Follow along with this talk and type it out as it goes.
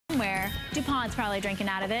somewhere. DuPont's probably drinking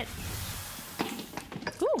out of it.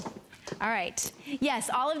 Ooh. All right. Yes,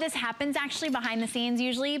 all of this happens actually behind the scenes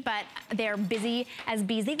usually, but they're busy as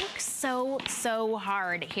bees. They work so, so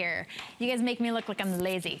hard here. You guys make me look like I'm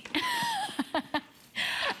lazy.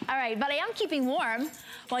 All right, but I am keeping warm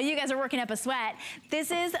while you guys are working up a sweat.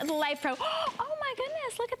 This is the LifePro. Oh my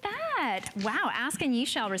goodness, look at that. Wow, ask and ye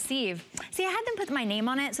shall receive. See, I had them put my name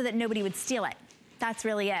on it so that nobody would steal it. That's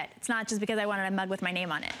really it. It's not just because I wanted a mug with my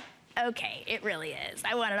name on it. Okay, it really is.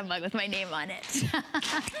 I wanted a mug with my name on it.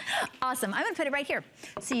 Awesome, I'm gonna put it right here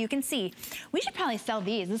so you can see. We should probably sell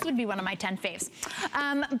these. This would be one of my 10 faves.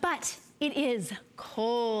 But it is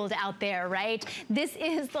cold out there, right? This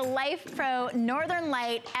is the LifePro Northern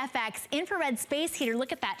Light FX infrared space heater.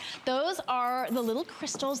 Look at that. Those are the little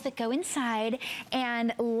crystals that go inside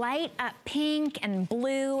and light up pink and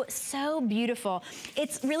blue. So beautiful.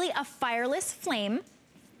 It's really a fireless flame.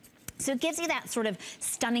 So it gives you that sort of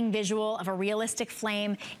stunning visual of a realistic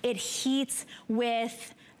flame. It heats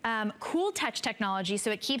with cool touch technology, so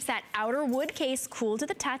it keeps that outer wood case cool to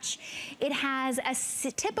the touch. It has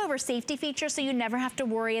a tip over safety feature, so you never have to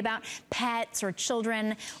worry about pets or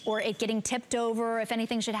children or it getting tipped over if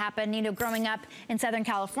anything should happen. You know, growing up in Southern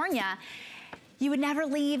California, you would never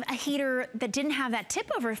leave a heater that didn't have that tip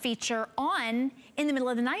over feature on in the middle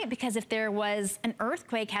of the night, because if there was an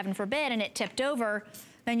earthquake, heaven forbid, and it tipped over,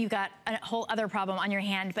 then you've got a whole other problem on your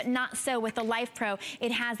hand. But not so with the LifePro.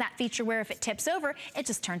 It has that feature where if it tips over, it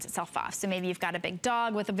just turns itself off. So maybe you've got a big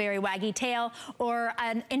dog with a very waggy tail or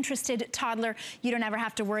an interested toddler. You don't ever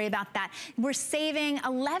have to worry about that. We're saving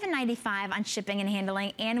 $11.95 on shipping and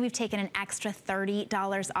handling, and we've taken an extra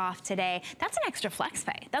 $30 off today. That's an extra flex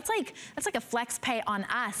pay. That's like a flex pay on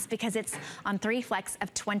us, because it's on 3 flex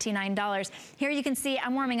of $29. Here you can see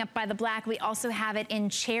I'm warming up by the black. We also have it in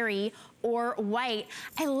cherry or white.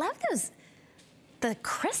 I love the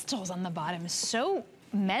crystals on the bottom, so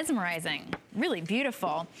mesmerizing, really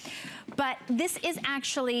beautiful. But this is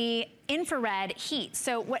actually infrared heat.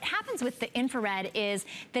 So what happens with the infrared is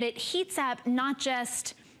that it heats up not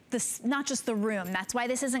just the room. That's why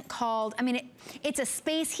this isn't called, I mean, it's a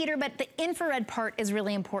space heater, but the infrared part is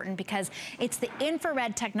really important because it's the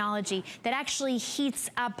infrared technology that actually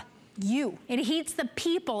heats up you. It heats the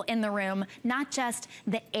people in the room, not just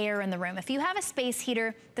the air in the room. If you have a space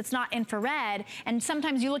heater that's not infrared, and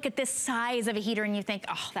sometimes you look at this size of a heater and you think,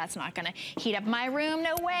 oh, that's not gonna heat up my room,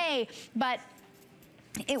 no way. But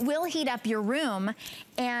it will heat up your room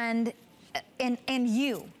and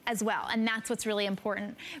you as well, and that's what's really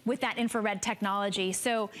important with that infrared technology.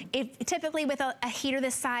 So if typically with a heater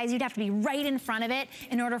this size, you'd have to be right in front of it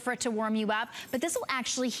in order for it to warm you up, but this will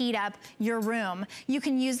actually heat up your room. You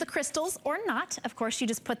can use the crystals or not. Of course, you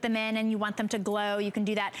just put them in and you want them to glow, you can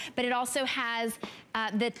do that. But it also has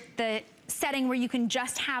the setting where you can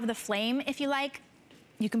just have the flame if you like.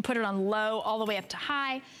 You can put it on low all the way up to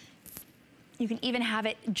high. You can even have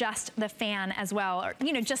it just the fan as well, or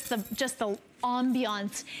you know, just the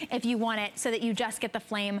ambiance if you want it, so that you just get the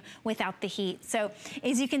flame without the heat. So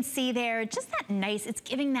as you can see there, just that nice, it's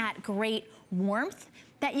giving that great warmth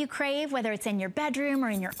that you crave, whether it's in your bedroom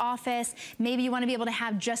or in your office. Maybe you want to be able to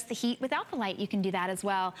have just the heat without the light, you can do that as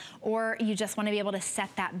well. Or you just want to be able to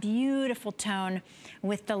set that beautiful tone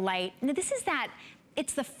with the light. Now this is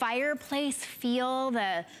it's the fireplace feel,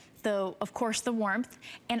 of course, the warmth,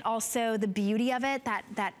 and also the beauty of it,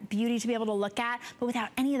 that beauty to be able to look at, but without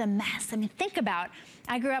any of the mess. I mean, think about,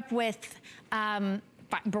 I grew up with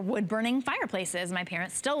wood-burning fireplaces. My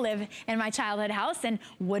parents still live in my childhood house, and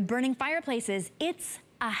wood-burning fireplaces, it's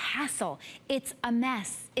a hassle. It's a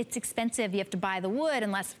mess. It's expensive. You have to buy the wood,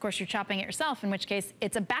 unless, of course, you're chopping it yourself, in which case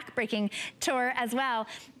it's a back-breaking chore as well.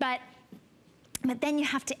 But then you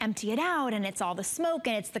have to empty it out, and it's all the smoke,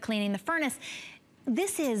 and it's the cleaning the furnace.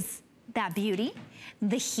 This is that beauty,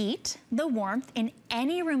 the heat, the warmth in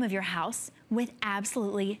any room of your house with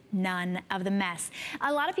absolutely none of the mess.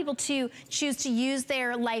 A lot of people too choose to use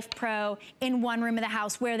their LifePro in one room of the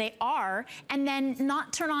house where they are, and then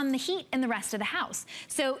not turn on the heat in the rest of the house.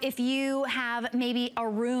 So if you have maybe a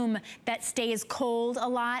room that stays cold a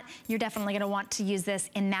lot, you're definitely gonna want to use this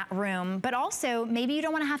in that room. But also, maybe you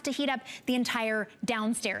don't wanna have to heat up the entire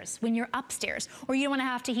downstairs when you're upstairs, or you don't wanna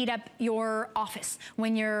have to heat up your office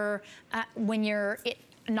when you're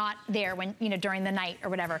not there when, you know, during the night or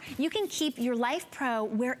whatever. You can keep your LifePro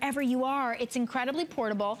wherever you are. It's incredibly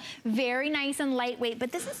portable, very nice and lightweight,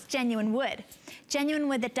 but this is genuine wood. Genuine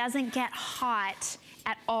wood that doesn't get hot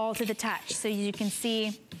at all to the touch. So you can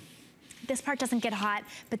see This part doesn't get hot,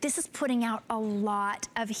 but this is putting out a lot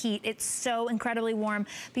of heat. It's so incredibly warm,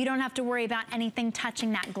 but you don't have to worry about anything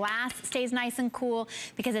touching that glass. It stays nice and cool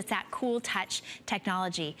because it's that cool touch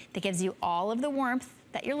technology that gives you all of the warmth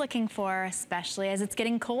that you're looking for, especially as it's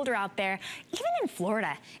getting colder out there. Even in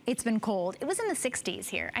Florida, it's been cold. It was in the 60s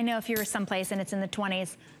here. I know if you're someplace and it's in the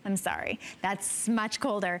 20s, I'm sorry, that's much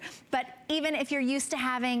colder. But even if you're used to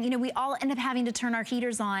having, you know, we all end up having to turn our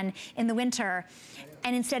heaters on in the winter.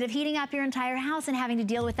 And instead of heating up your entire house and having to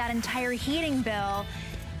deal with that entire heating bill,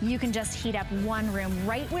 you can just heat up one room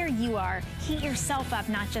right where you are. Heat yourself up,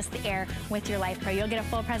 not just the air, with your LifePro. You'll get a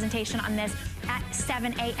full presentation on this at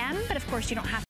 7 a.m., but of course you don't have